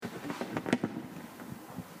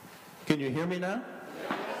Can you hear me now?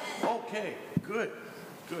 Okay, good.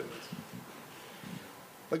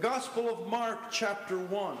 The Gospel of Mark, chapter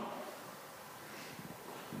 1.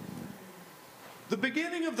 The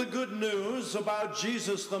beginning of the good news about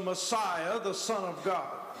Jesus the Messiah, the Son of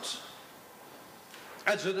God.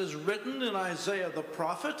 As it is written in Isaiah the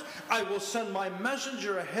prophet, I will send my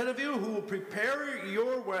messenger ahead of you who will prepare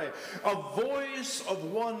your way. A voice of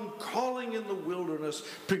one calling in the wilderness,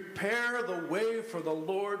 prepare the way for the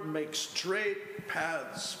Lord, make straight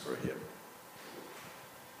paths for him.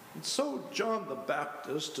 And so John the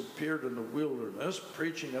Baptist appeared in the wilderness,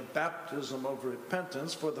 preaching a baptism of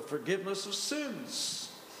repentance for the forgiveness of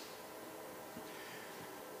sins.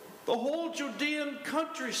 The whole Judean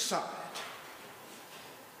countryside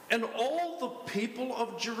and all the people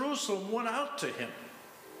of Jerusalem went out to him.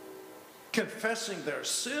 Confessing their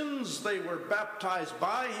sins, they were baptized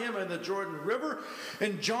by him in the Jordan River.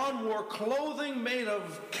 And John wore clothing made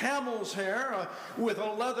of camel's hair with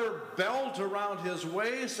a leather belt around his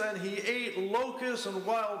waist, and he ate locusts and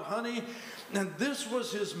wild honey. And this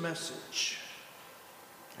was his message.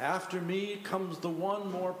 After me comes the one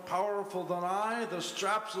more powerful than I, the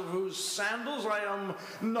straps of whose sandals I am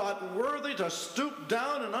not worthy to stoop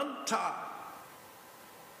down and untie.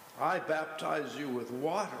 I baptize you with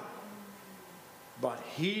water, but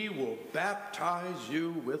he will baptize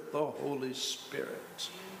you with the Holy Spirit.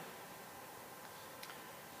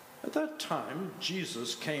 At that time,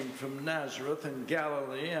 Jesus came from Nazareth in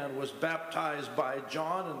Galilee and was baptized by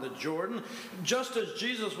John in the Jordan. Just as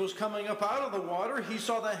Jesus was coming up out of the water, he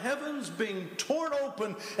saw the heavens being torn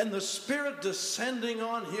open and the Spirit descending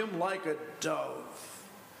on him like a dove.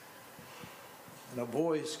 And a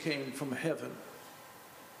voice came from heaven.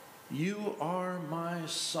 You are my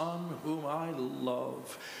Son whom I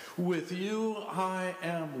love. With you I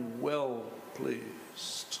am well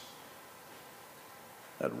pleased.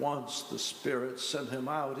 At once the Spirit sent him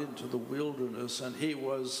out into the wilderness, and he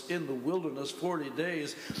was in the wilderness 40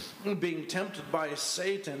 days, being tempted by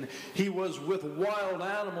Satan. He was with wild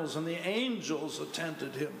animals, and the angels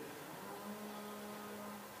attended him.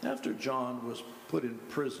 After John was put in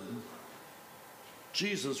prison,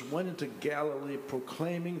 Jesus went into Galilee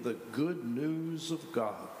proclaiming the good news of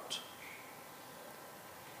God.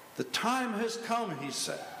 The time has come, he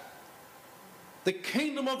said. The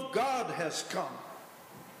kingdom of God has come.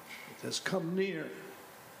 Has come near.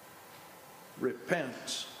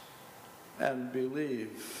 Repent and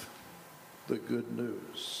believe the good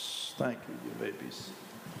news. Thank you. You may be seated.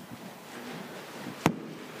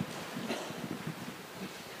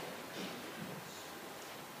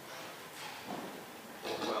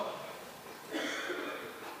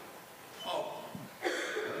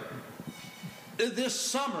 This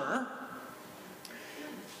summer,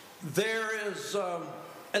 there is an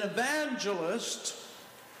evangelist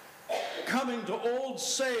coming to Old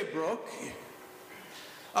Saybrook,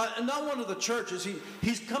 not one of the churches.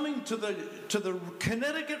 He's coming to the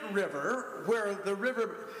Connecticut River, where the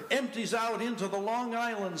river empties out into the Long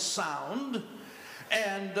Island Sound,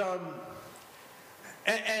 and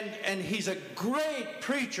he's a great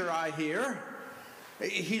preacher, I hear.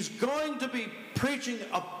 He's going to be preaching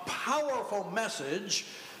a powerful message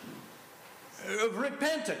of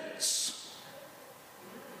repentance.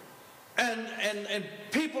 And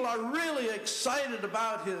people are really excited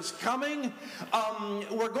about his coming.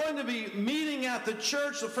 We're going to be meeting at the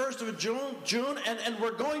church the 1st of June, and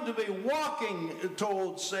we're going to be walking to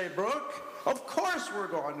Old Saybrook. Of course we're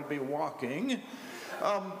going to be walking.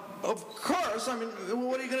 Of course, I mean,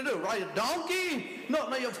 what are you going to do? Ride a donkey? No,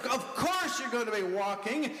 of course you're going to be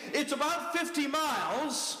walking. It's about 50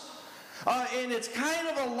 miles. And it's kind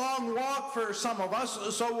of a long walk for some of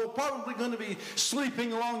us, so we're probably going to be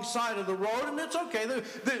sleeping alongside of the road, and it's okay. The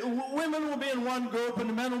women will be in one group, and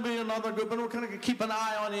the men will be in another group, and we're going to keep an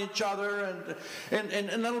eye on each other,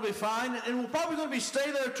 and that'll be fine. And we're probably going to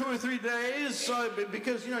stay there 2 or 3 days,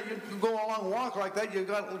 because, you go a long walk like that, you've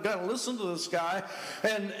got to listen to this guy.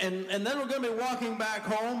 And then we're going to be walking back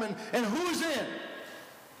home, and who's in?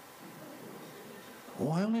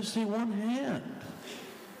 Oh, I only see one hand.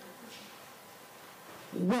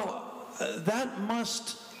 Well, that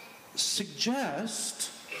must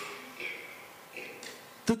suggest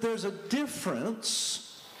that there's a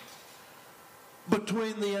difference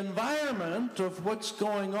between the environment of what's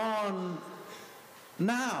going on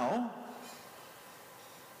now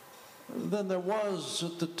than there was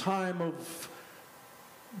at the time of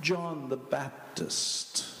John the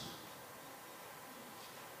Baptist.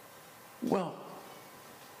 Well,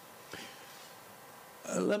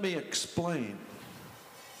 let me explain.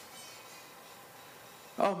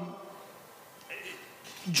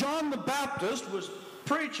 John the Baptist was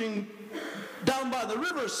preaching down by the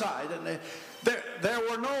riverside, and there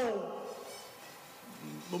were no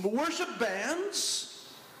worship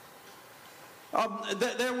bands.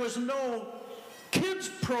 There was no kids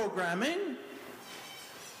programming.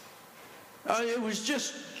 It was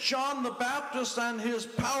just John the Baptist and his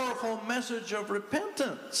powerful message of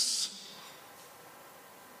repentance.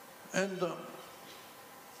 And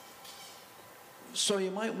so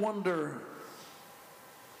you might wonder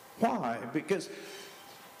why. Because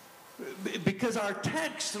our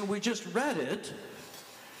text, and we just read it,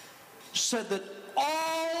 said that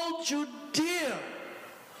all Judea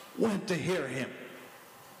went to hear him.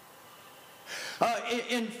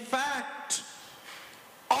 In fact,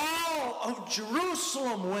 all of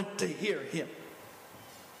Jerusalem went to hear him.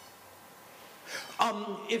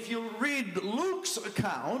 If you read Luke's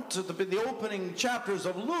account, the opening chapters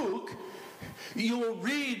of Luke, you'll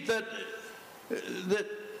read that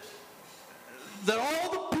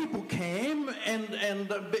all the people came, and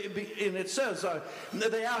it says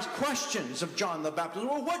they asked questions of John the Baptist.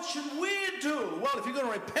 Well, what should we do? Well, if you're going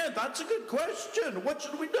to repent, that's a good question. What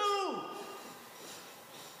should we do?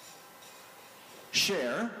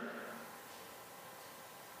 Share.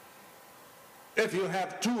 If you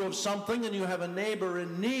have two of something and you have a neighbor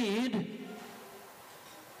in need,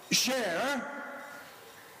 share.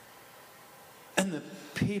 And the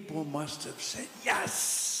people must have said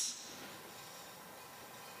yes.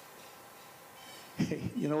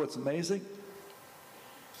 You know what's amazing?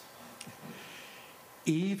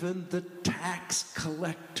 Even the tax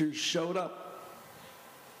collectors showed up.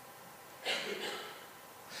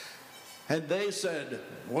 And they said,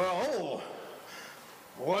 well,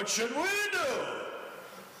 what should we do?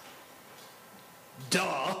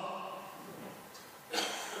 Duh.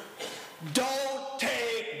 Don't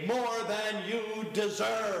take more than you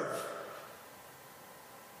deserve.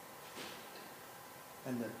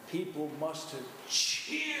 And the people must have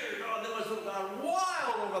cheered. Oh, they must have gone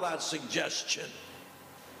wild over that suggestion.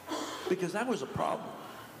 Because that was a problem.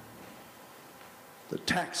 The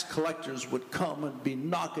tax collectors would come and be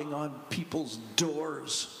knocking on people's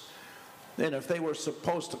doors. And if they were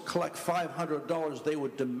supposed to collect $500, they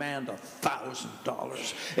would demand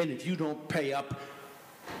 $1,000. And if you don't pay up,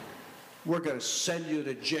 we're going to send you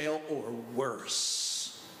to jail or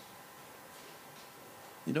worse.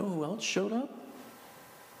 You know who else showed up?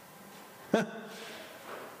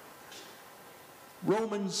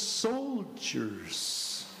 Roman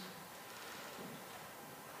soldiers.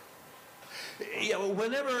 Yeah,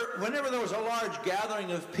 whenever there was a large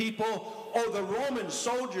gathering of people, the Roman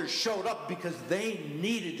soldiers showed up because they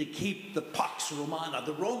needed to keep the Pax Romana,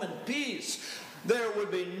 the Roman peace. There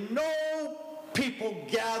would be no people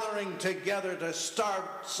gathering together to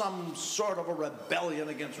start some sort of a rebellion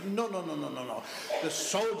against. No. The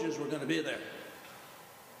soldiers were going to be there.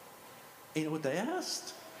 You know what they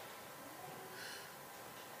asked?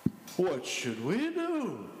 What should we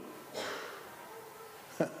do?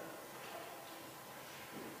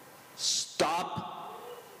 Stop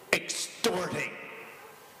extorting.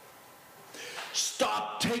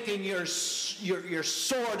 Stop taking your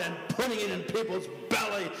sword and putting it in people's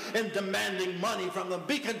belly and demanding money from them.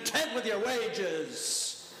 Be content with your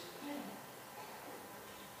wages.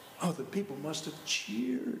 Oh, the people must have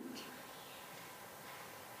cheered.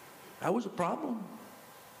 That was a problem.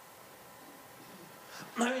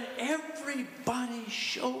 I mean, everybody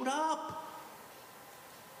showed up.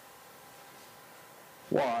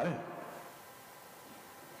 Why?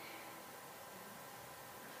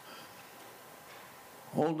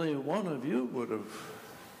 Only one of you would have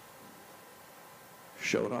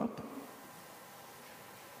showed up.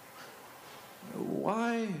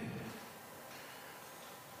 Why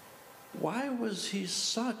was he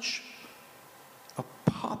such a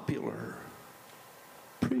popular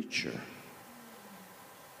preacher?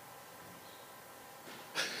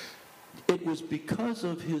 It was because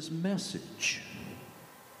of his message.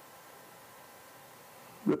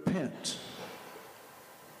 Repent.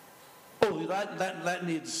 Oh, that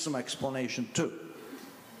needs some explanation too.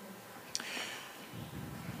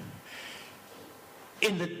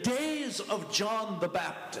 In the days of John the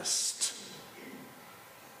Baptist,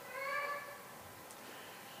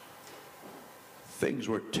 things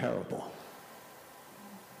were terrible.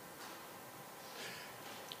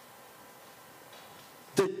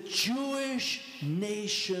 The Jewish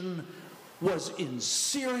nation was in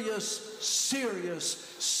serious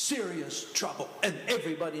trouble, and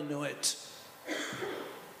everybody knew it.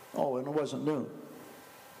 Oh, and it wasn't new.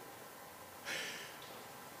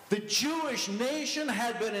 The Jewish nation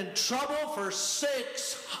had been in trouble for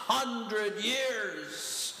 600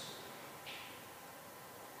 years.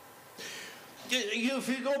 if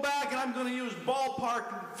you go back, and I'm going to use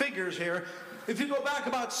ballpark figures here, if you go back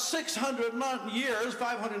about 600 years,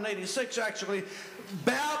 586 actually,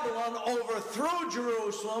 Babylon overthrew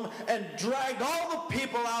Jerusalem and dragged all the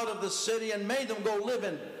people out of the city and made them go live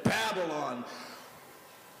in Babylon.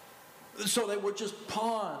 So they were just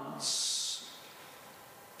pawns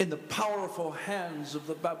in the powerful hands of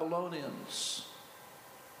the Babylonians.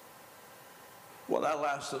 Well, that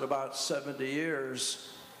lasted about 70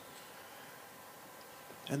 years.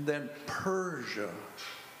 And then Persia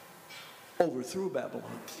overthrew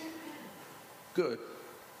Babylon. Good.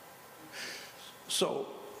 So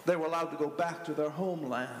they were allowed to go back to their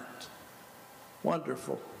homeland.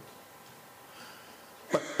 Wonderful.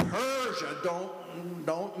 But Persia,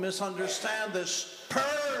 don't misunderstand this,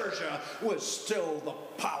 Persia was still the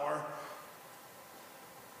power.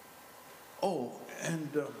 Oh, and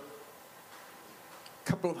a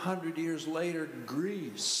couple of hundred years later,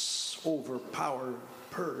 Greece overpowered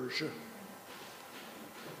Persia.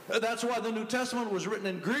 That's why the New Testament was written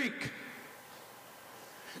in Greek.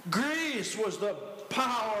 Greece was the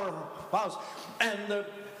powerhouse, and the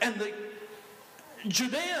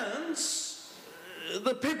Judeans,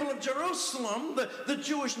 the people of Jerusalem, the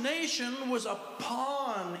Jewish nation, was a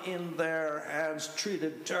pawn in their hands,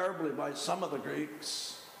 treated terribly by some of the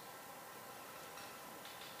Greeks.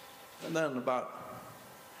 And then about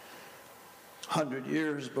 100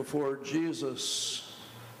 years before Jesus,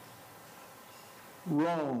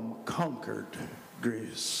 Rome conquered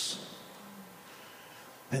Greece.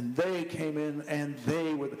 And they came in, and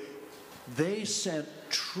they sent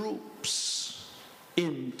troops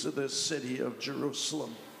into the city of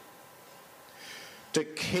Jerusalem to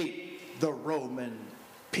keep the Roman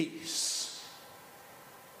peace.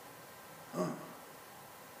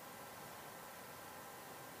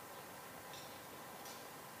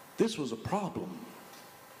 This was a problem.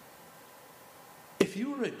 If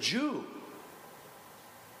you were a Jew,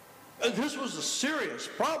 this was a serious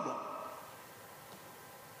problem.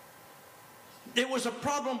 It was a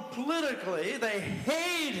problem politically. They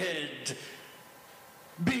hated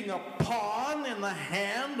being a pawn in the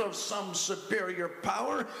hand of some superior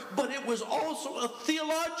power, but it was also a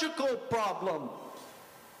theological problem.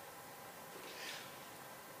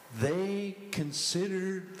 They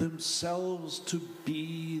considered themselves to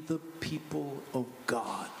be the people of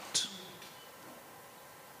God.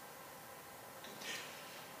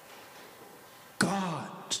 God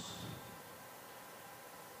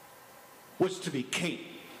was to be king.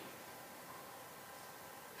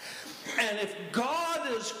 And if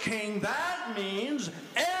God is king, that means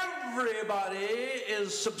everybody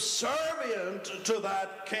is subservient to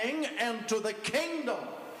that king and to the kingdom.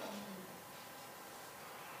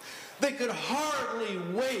 They could hardly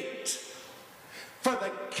wait for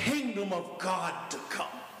the kingdom of God to come.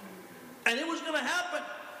 And it was going to happen.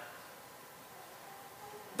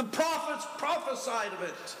 The prophets prophesied of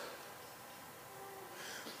it.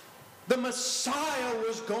 The Messiah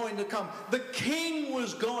was going to come. The king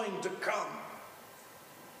was going to come.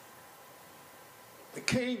 The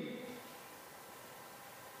king.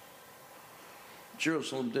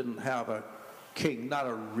 Jerusalem didn't have a king, not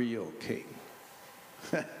a real king.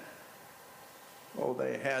 Oh,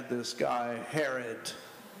 they had this guy, Herod,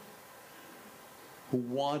 who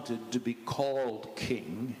wanted to be called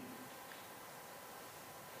king.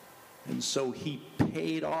 And so he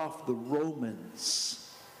paid off the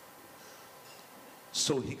Romans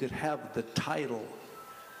so he could have the title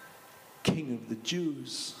King of the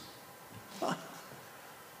Jews.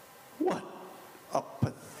 What a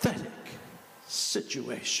pathetic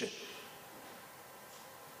situation.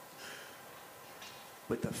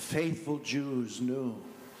 But the faithful Jews knew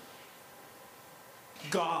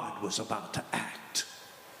God was about to act.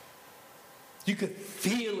 You could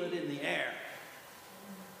feel it in the air.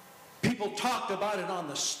 People talked about it on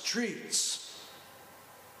the streets.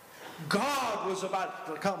 God was about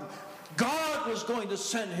to come. God was going to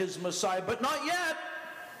send his Messiah, but not yet.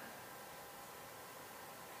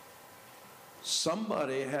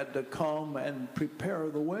 Somebody had to come and prepare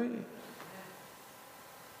the way.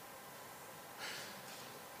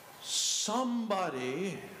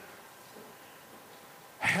 Somebody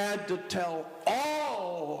had to tell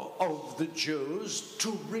all of the Jews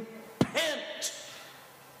to repent.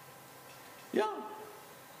 Yeah.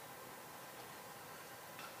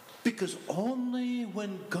 Because only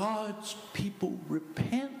when God's people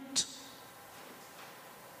repent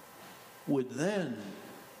would then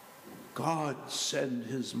God send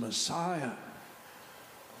his Messiah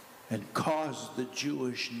and cause the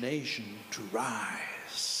Jewish nation to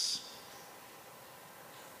rise.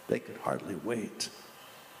 They could hardly wait.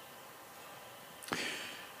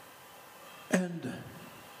 And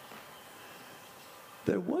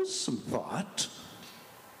there was some thought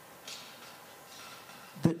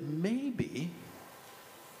that maybe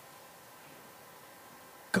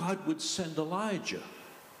God would send Elijah.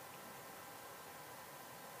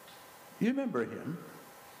 You remember him?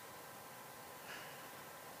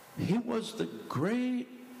 He was the great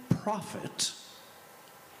prophet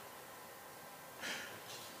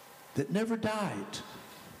that never died.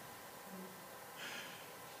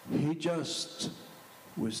 He just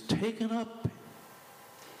was taken up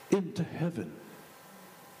into heaven.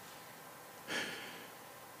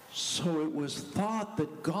 So it was thought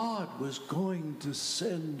that God was going to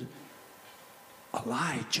send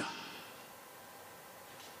Elijah.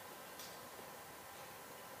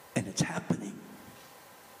 And it's happening.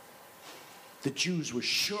 The Jews were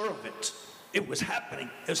sure of it. It was happening.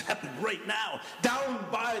 It was happening right now, down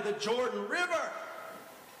by the Jordan River.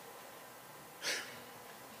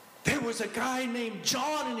 There was a guy named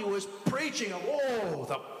John, and he was preaching,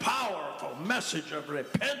 the powerful message of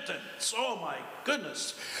repentance. Oh my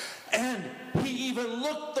goodness. And he even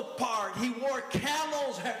looked the part. He wore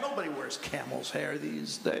camel's hair. Nobody wears camel's hair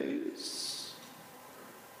these days.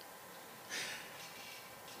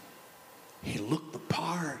 He looked the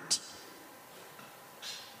part.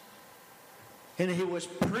 And he was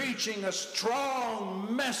preaching a strong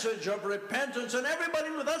message of repentance. And everybody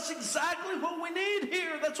knew that's exactly what we need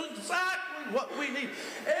here. That's exactly what we need.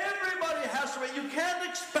 Everybody has to. You can't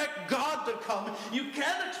expect God to come. You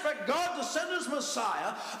can't expect God to send his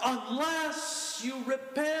Messiah unless you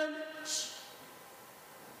repent.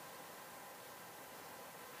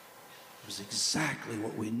 It was exactly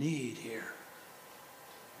what we need here.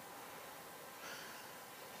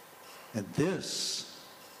 And this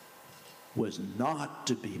was not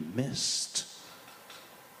to be missed.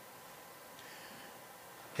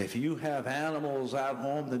 If you have animals at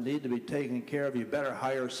home that need to be taken care of, you better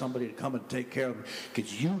hire somebody to come and take care of them,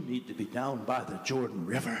 because you need to be down by the Jordan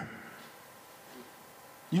River.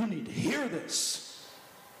 You need to hear this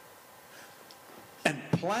and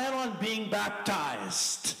plan on being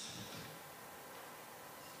baptized.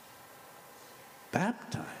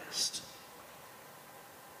 Baptized?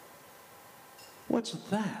 What's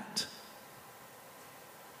that?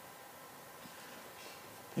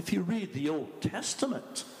 If you read the Old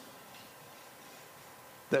Testament,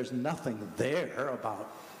 there's nothing there about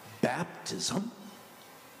baptism.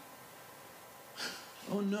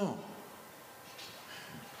 Oh no.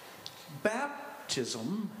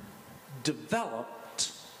 Baptism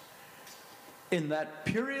developed in that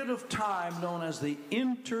period of time known as the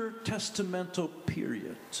intertestamental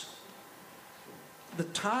period. The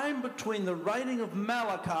time between the writing of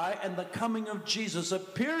Malachi and the coming of Jesus, a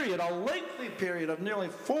lengthy period of nearly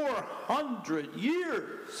 400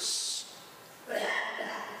 years.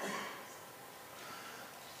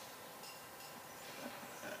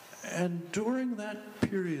 And during that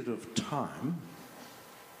period of time,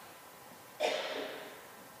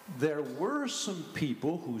 there were some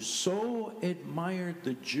people who so admired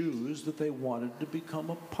the Jews that they wanted to become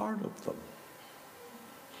a part of them.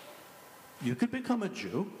 You could become a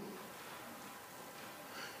Jew.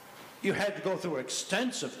 You had to go through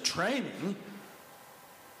extensive training.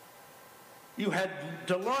 You had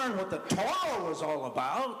to learn what the Torah was all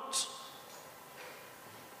about.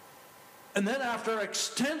 And then after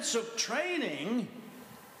extensive training,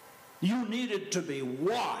 you needed to be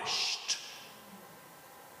washed.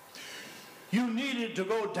 You needed to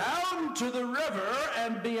go down to the river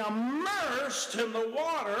and be immersed in the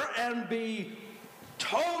water and be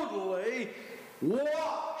totally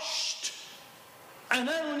washed. And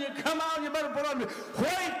then when you come out, you better put on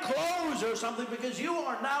white clothes or something, because you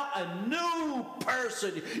are now a new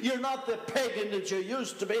person. You're not the pagan that you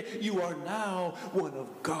used to be. You are now one of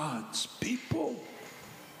God's people.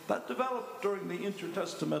 That developed during the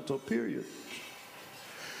intertestamental period.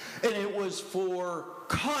 And it was for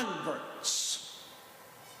converts.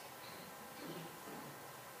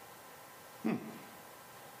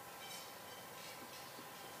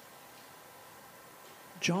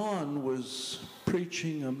 John was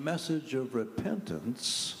preaching a message of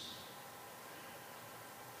repentance,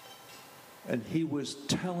 and he was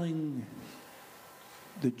telling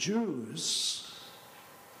the Jews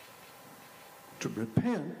to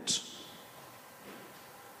repent,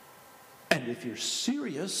 and if you're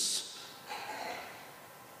serious,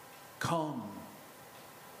 come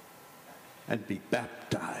and be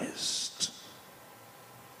baptized.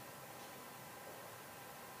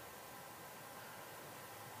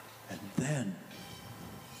 And then,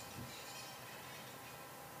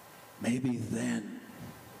 maybe then,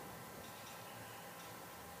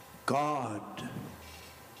 God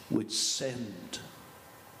would send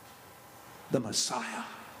the Messiah.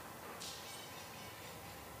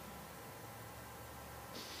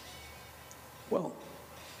 Well,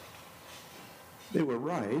 they were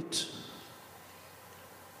right,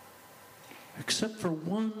 except for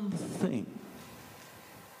one thing.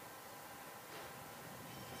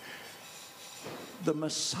 The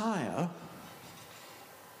Messiah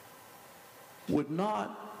would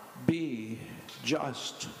not be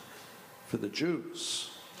just for the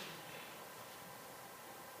Jews.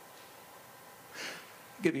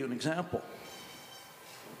 I'll give you an example.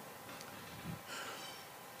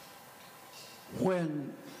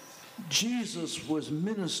 When Jesus was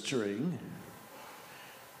ministering,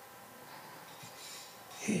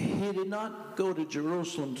 he did not go to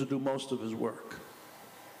Jerusalem to do most of his work.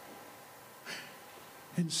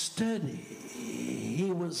 Instead,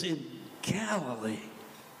 he was in Galilee.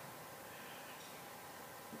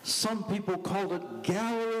 Some people called it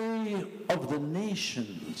Galilee of the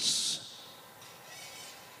Nations.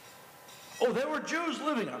 Oh, there were Jews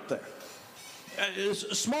living up there.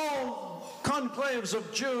 Small conclaves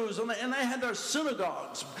of Jews, and they had their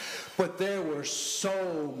synagogues. But there were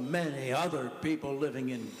so many other people living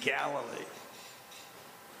in Galilee.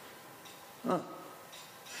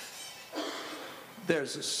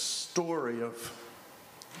 There's a story of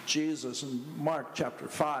Jesus in Mark chapter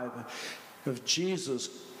 5, of Jesus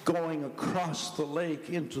going across the lake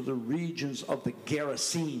into the regions of the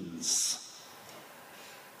Gerasenes.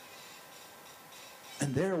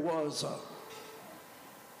 And there was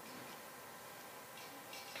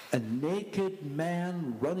a naked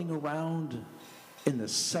man running around in the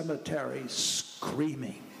cemetery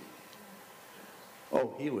screaming.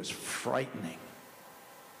 Oh, he was frightening.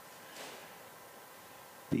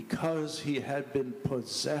 Because he had been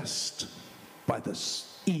possessed by the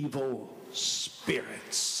evil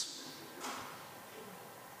spirits.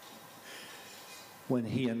 When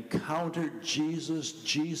he encountered Jesus,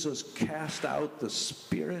 Jesus cast out the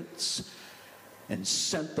spirits and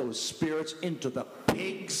sent those spirits into the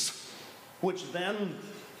pigs, which then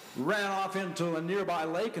ran off into a nearby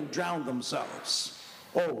lake and drowned themselves.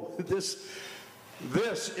 Oh, this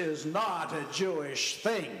is not a Jewish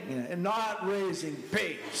thing, not raising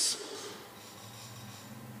pigs.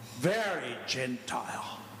 Very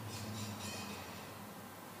Gentile.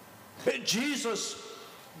 Jesus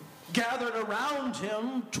gathered around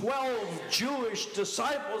him 12 Jewish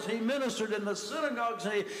disciples. He ministered in the synagogues.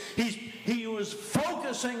 He was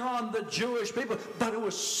focusing on the Jewish people, but it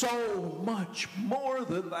was so much more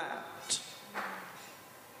than that.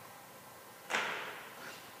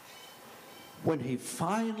 When he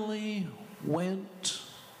finally went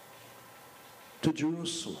to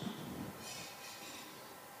Jerusalem,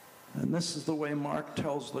 and this is the way Mark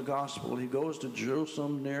tells the gospel, he goes to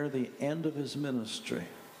Jerusalem near the end of his ministry.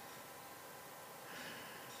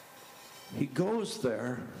 He goes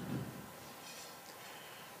there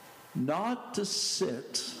not to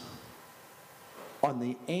sit on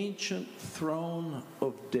the ancient throne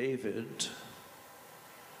of David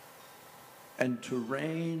and to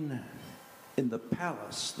reign in the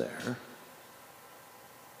palace there.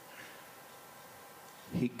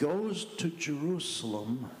 He goes to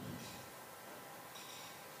Jerusalem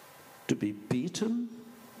to be beaten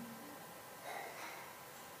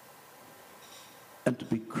and to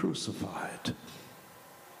be crucified.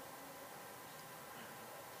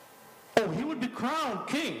 Oh, he would be crowned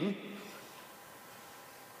king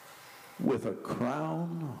with a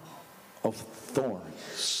crown of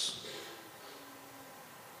thorns.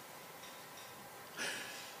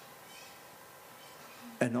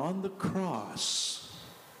 And on the cross,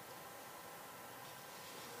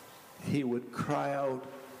 he would cry out,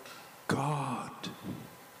 God,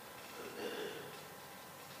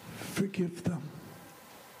 forgive them.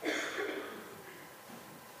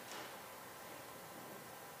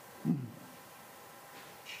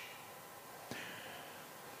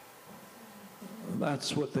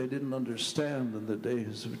 That's what they didn't understand in the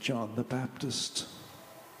days of John the Baptist.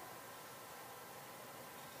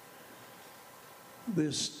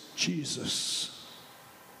 This Jesus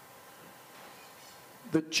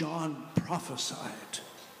that John prophesied,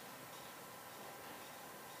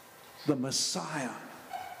 the Messiah,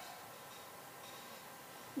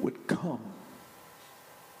 would come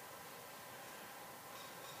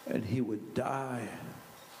and he would die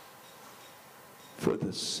for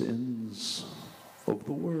the sins of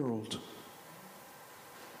the world.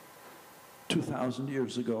 2,000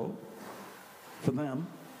 years ago, for them,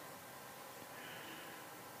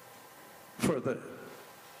 for the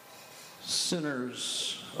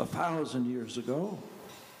sinners 1,000 years ago,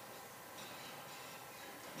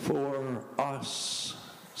 for us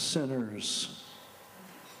sinners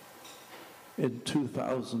in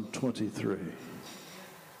 2023.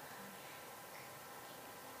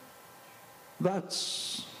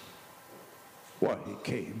 That's why he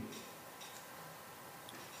came.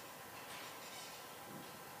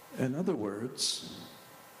 In other words,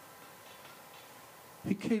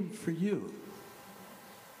 he came for you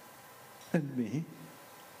and me.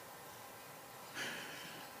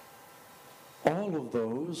 All of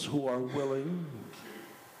those who are willing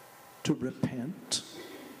to repent,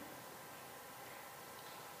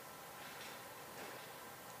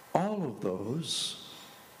 all of those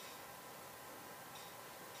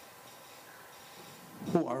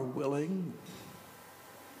who are willing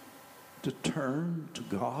to turn to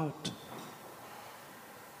God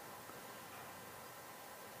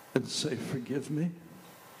and say, forgive me.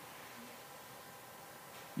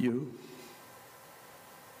 You,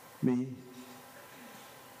 me,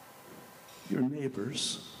 your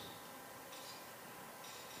neighbors,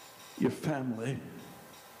 your family,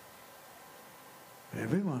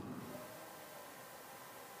 everyone.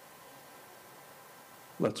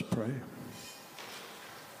 Let's pray.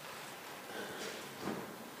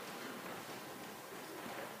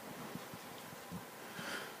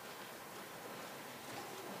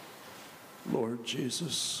 Lord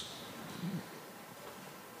Jesus,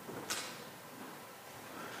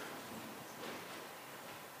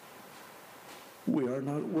 we are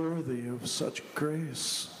not worthy of such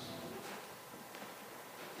grace,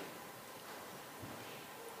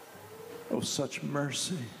 of such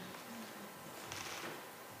mercy,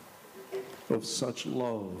 of such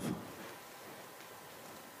love.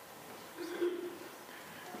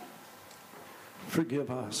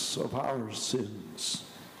 Forgive us of our sins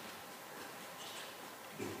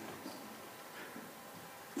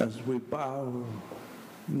as we bow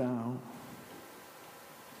now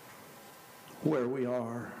where we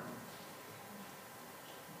are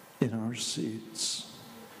in our seats.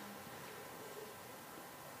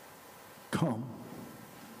 Come.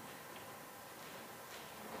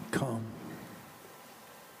 Come.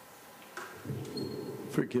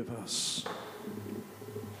 Forgive us.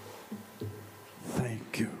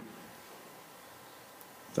 Thank you.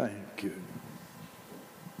 Thank you.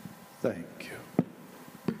 Thank you.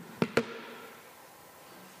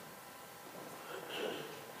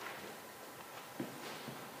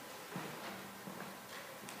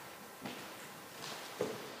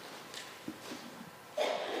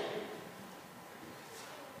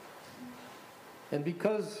 And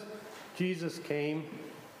because Jesus came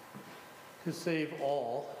to save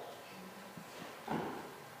all,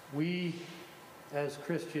 we as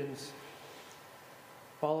Christians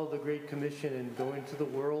follow the Great Commission and go into the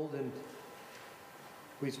world, and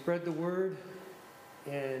we spread the word,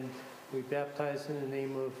 and we baptize in the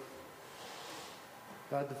name of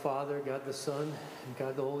God the Father, God the Son, and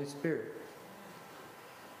God the Holy Spirit.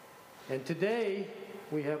 And today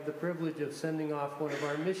we have the privilege of sending off one of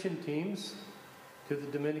our mission teams to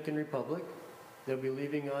the Dominican Republic. They'll be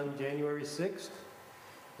leaving on January 6th.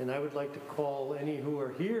 And I would like to call any who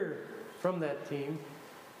are here from that team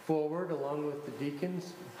forward, along with the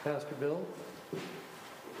deacons, Pastor Bill.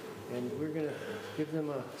 And we're going to give them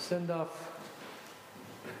a send-off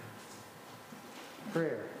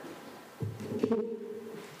prayer.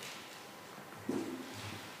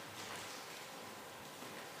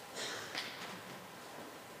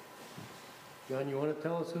 John, you want to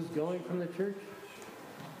tell us who's going from the church?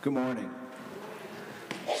 Good morning.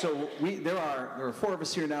 So there are 4 of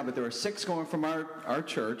us here now, but there are 6 going from our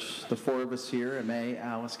church. The 4 of us here, May,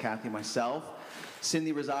 Alice, Kathy, myself.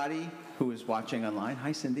 Cindy Rosati, who is watching online,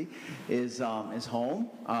 hi Cindy, is home,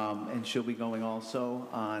 and she'll be going also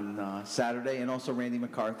on Saturday, and also Randy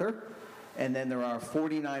MacArthur. And then there are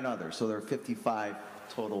 49 others, so there are 55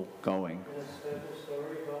 total going. Can I tell a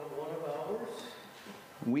story about one of ours?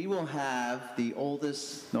 We will have the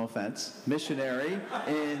oldest, no offense, missionary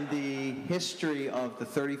in the history of the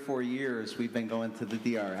 34 years we've been going to the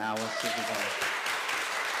DR. Alice is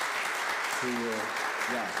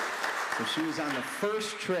yeah. So she was on the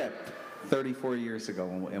first trip 34 years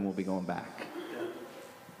ago, and we'll be going back.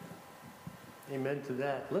 Amen to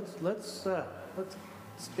that. Let's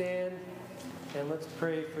stand and let's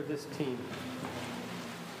pray for this team.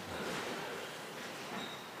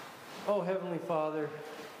 Oh, Heavenly Father,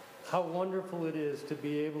 how wonderful it is to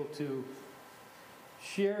be able to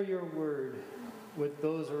share your word with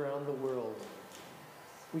those around the world.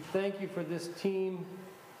 We thank you for this team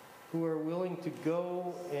who are willing to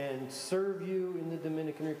go and serve you in the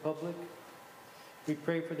Dominican Republic. We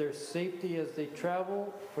pray for their safety as they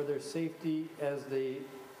travel, for their safety as they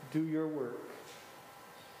do your work.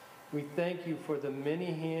 We thank you for the many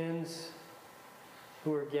hands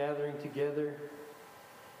who are gathering together,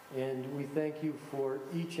 and we thank you for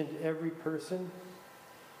each and every person.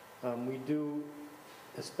 We do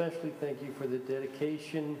especially thank you for the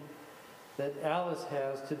dedication that Alice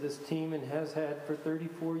has to this team and has had for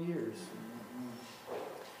 34 years.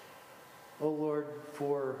 Oh Lord,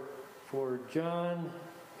 for John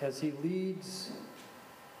as he leads,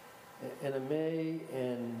 and Amay,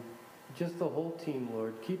 and just the whole team,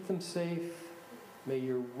 Lord, keep them safe. May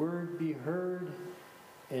your word be heard,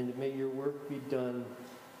 and may your work be done.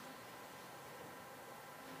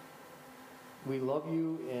 We love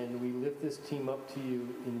you, and we lift this team up to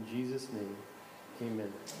you in Jesus' name.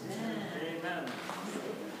 Amen. Amen.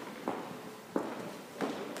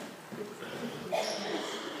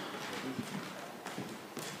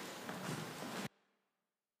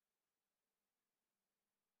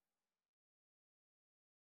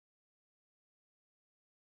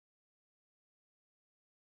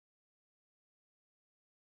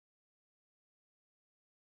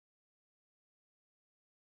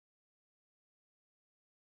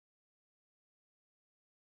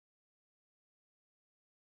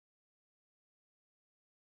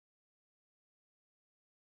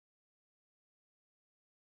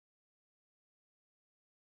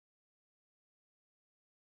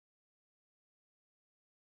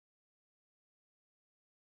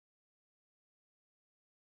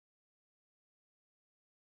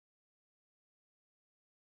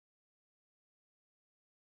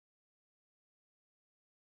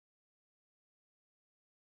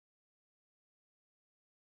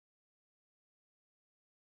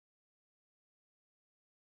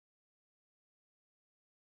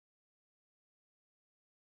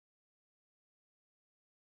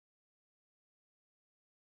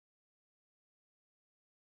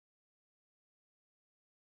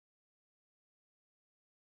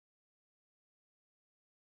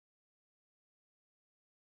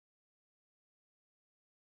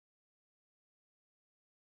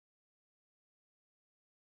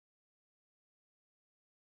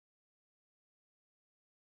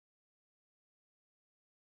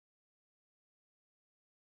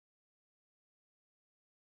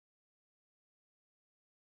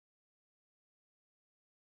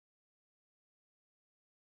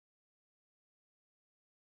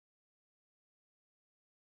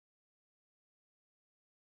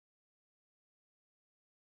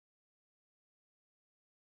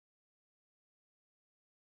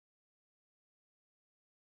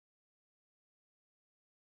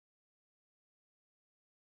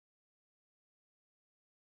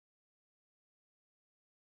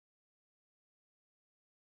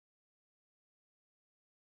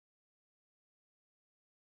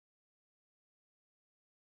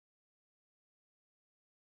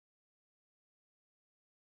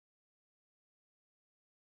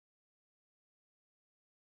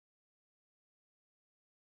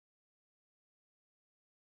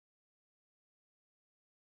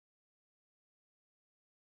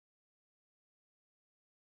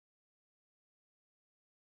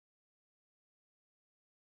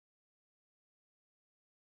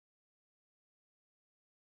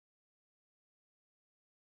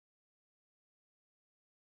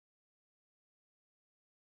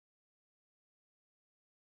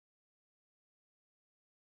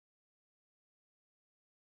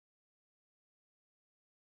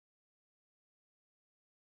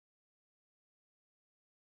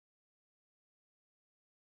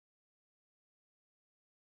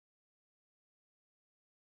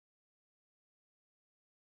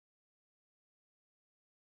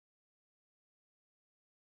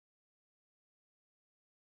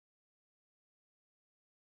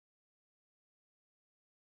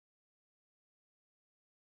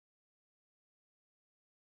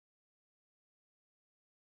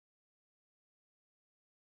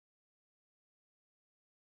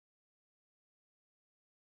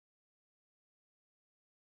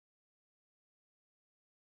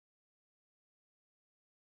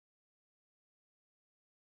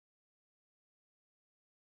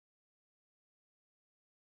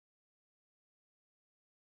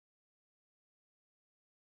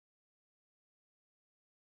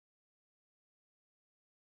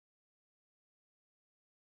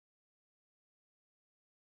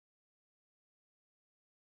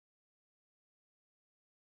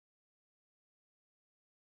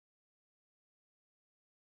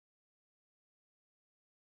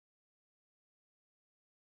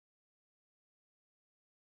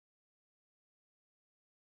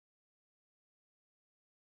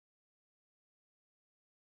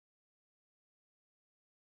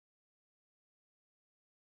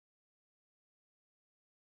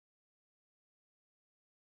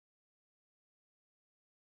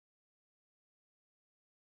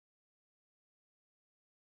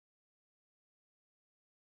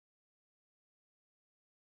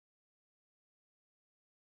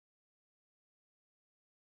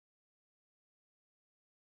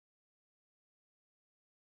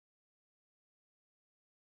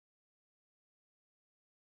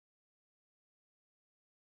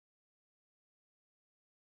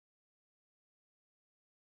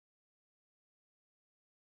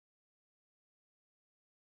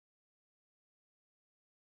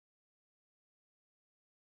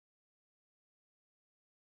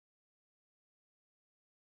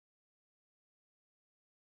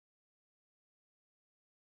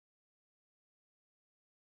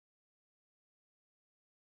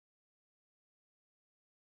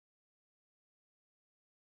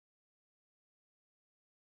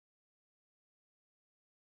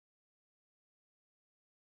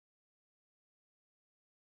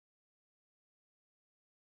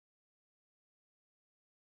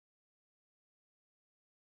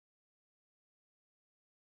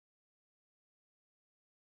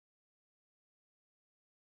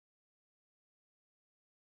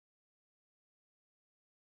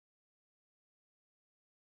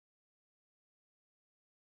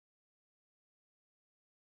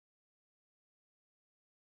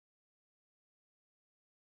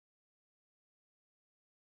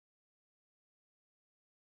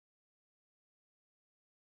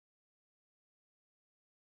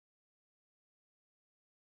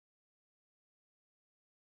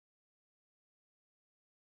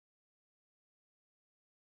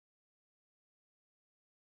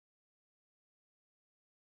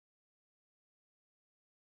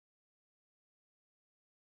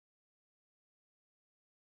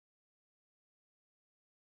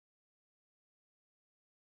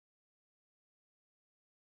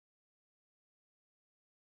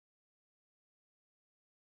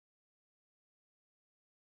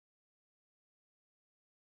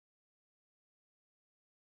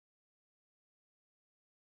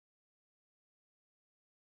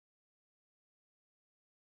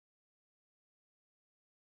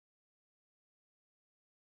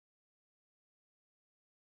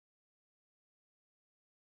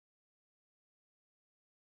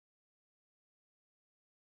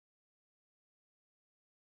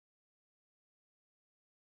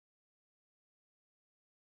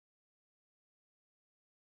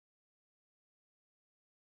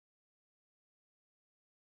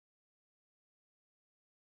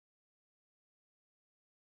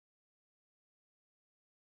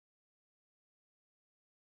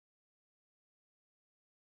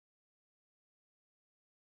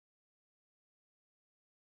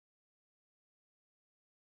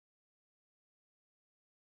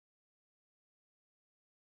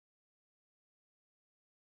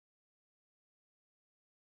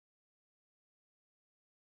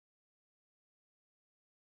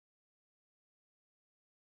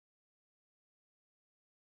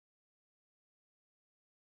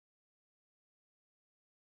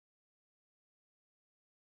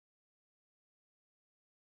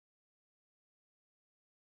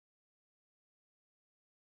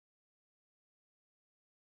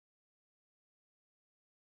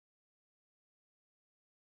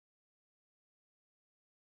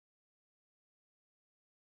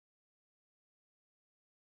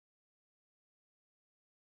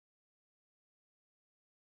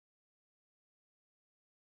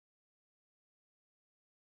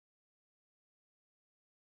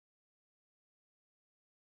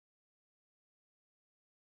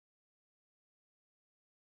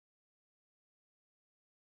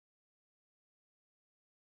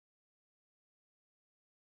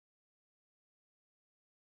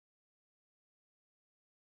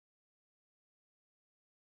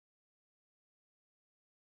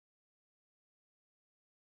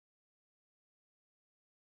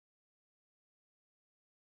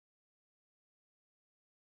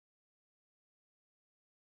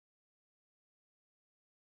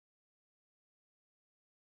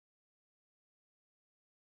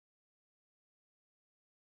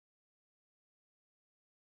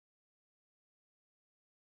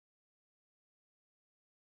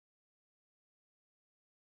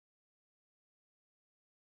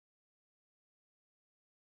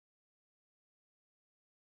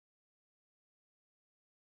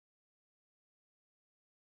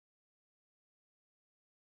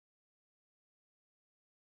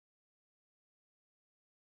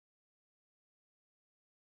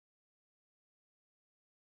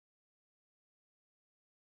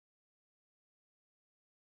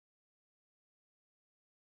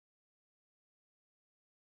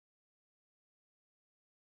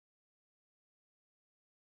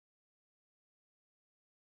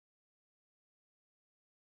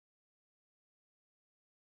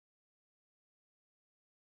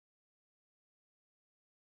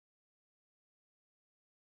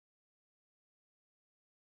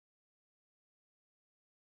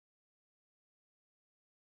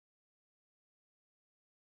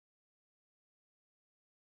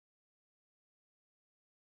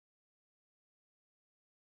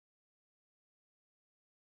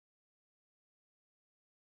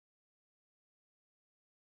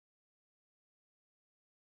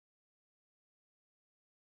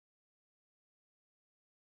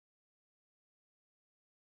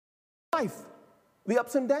 life, the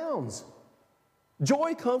ups and downs.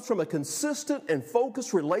 Joy comes from a consistent and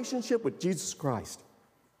focused relationship with Jesus Christ.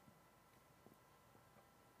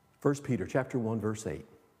 1 Peter chapter 1, verse 8.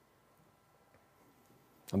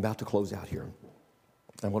 I'm about to close out here.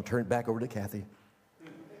 I'm going to turn it back over to Kathy.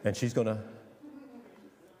 And she's going to...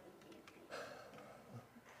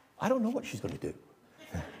 I don't know what she's going to do.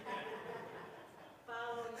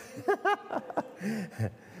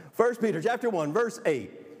 1 Peter chapter 1, verse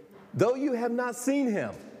 8. Though you have not seen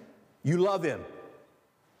him, you love him.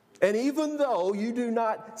 And even though you do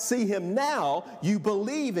not see him now, you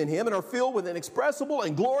believe in him and are filled with inexpressible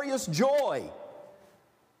and glorious joy.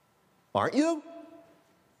 Aren't you?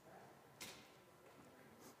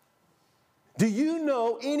 Do you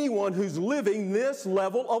know anyone who's living this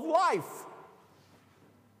level of life?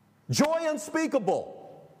 Joy unspeakable.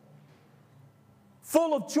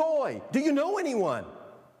 Full of joy. Do you know anyone?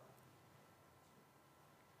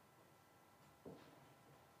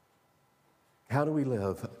 How do we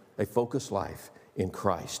live a focused life in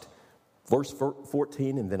Christ? Verse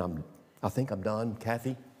 14, and then I think I'm done.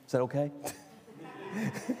 Kathy, is that okay?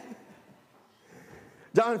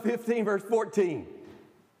 John 15, verse 14.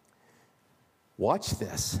 Watch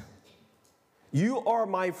this. You are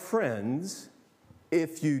my friends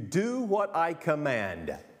if you do what I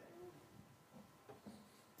command.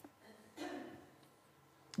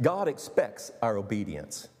 God expects our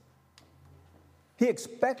obedience. He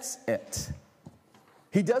expects it.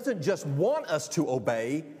 He doesn't just want us to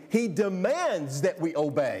obey, he demands that we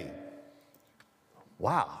obey.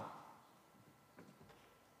 Wow.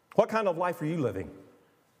 What kind of life are you living?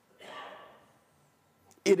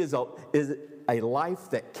 Is it a life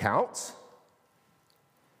that counts?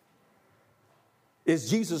 Is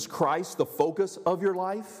Jesus Christ the focus of your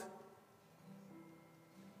life?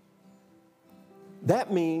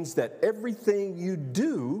 That means that everything you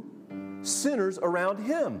do centers around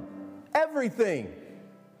him. Everything.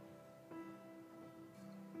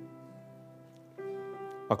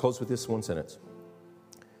 I'll close with this one sentence.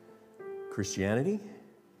 Christianity,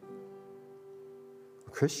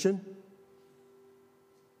 Christian,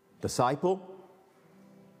 disciple,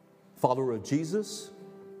 follower of Jesus,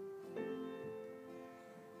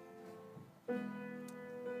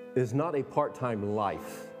 is not a part-time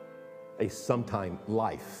life, a sometime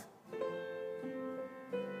life.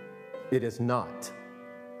 It is not.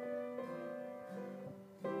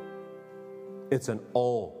 It's an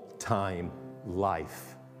all-time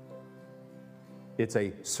life. It's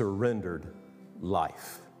a surrendered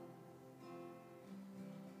life.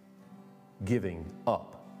 Giving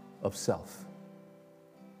up of self.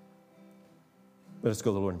 Let us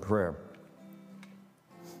go to the Lord in prayer.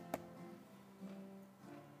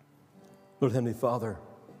 Lord Heavenly Father,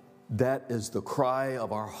 that is the cry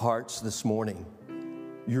of our hearts this morning.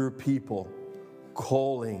 Your people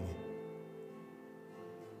calling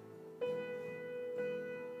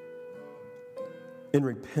in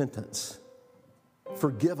repentance.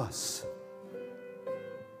 Forgive us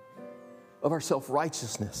of our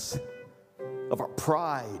self-righteousness, of our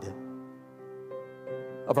pride,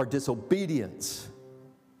 of our disobedience,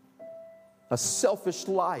 a selfish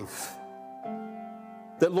life.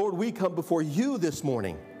 That, Lord, we come before you this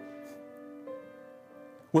morning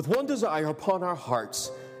with one desire upon our hearts,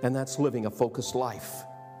 and that's living a focused life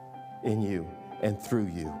in you and through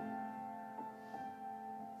you.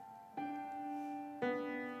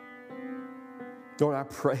 Lord, I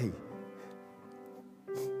pray,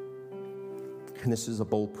 and this is a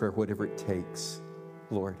bold prayer, whatever it takes,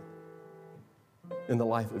 Lord, in the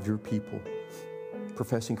life of your people,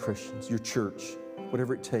 professing Christians, your church,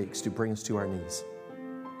 whatever it takes to bring us to our knees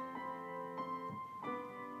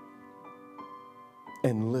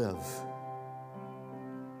and live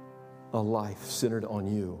a life centered on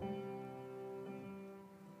you.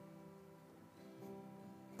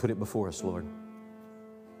 Put it before us, Lord.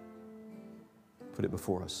 Put it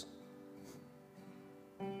before us.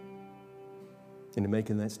 And in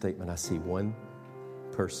making that statement, I see one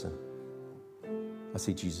person. I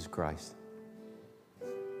see Jesus Christ.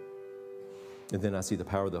 And then I see the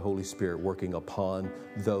power of the Holy Spirit working upon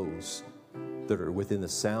those that are within the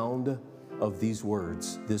sound of these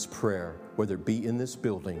words, this prayer, whether it be in this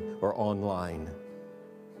building or online.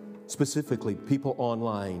 Specifically, people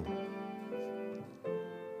online.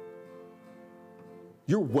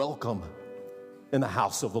 You're welcome in the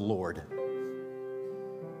house of the Lord.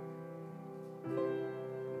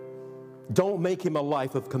 Don't make him a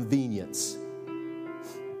life of convenience.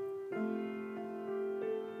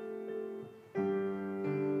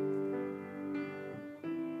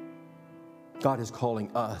 God is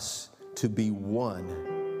calling us to be one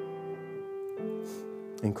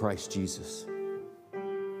in Christ Jesus.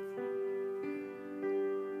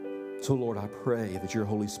 So, Lord, I pray that your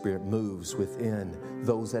Holy Spirit moves within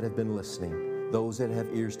those that have been listening, those that have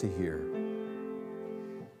ears to hear.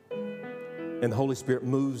 And the Holy Spirit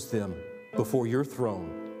moves them before your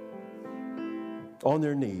throne, on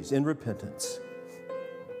their knees, in repentance.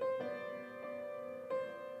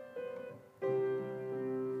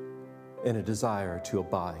 And a desire to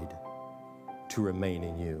abide, to remain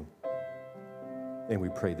in you. And we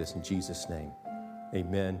pray this in Jesus' name.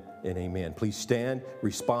 Amen and amen. Please stand,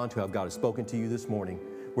 respond to how God has spoken to you this morning,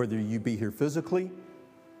 whether you be here physically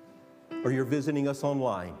or you're visiting us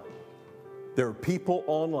online. There are people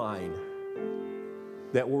online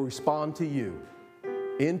that will respond to you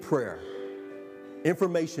in prayer,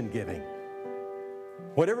 information giving.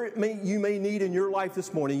 Whatever you may need in your life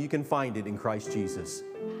this morning, you can find it in Christ Jesus.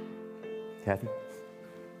 Kathy?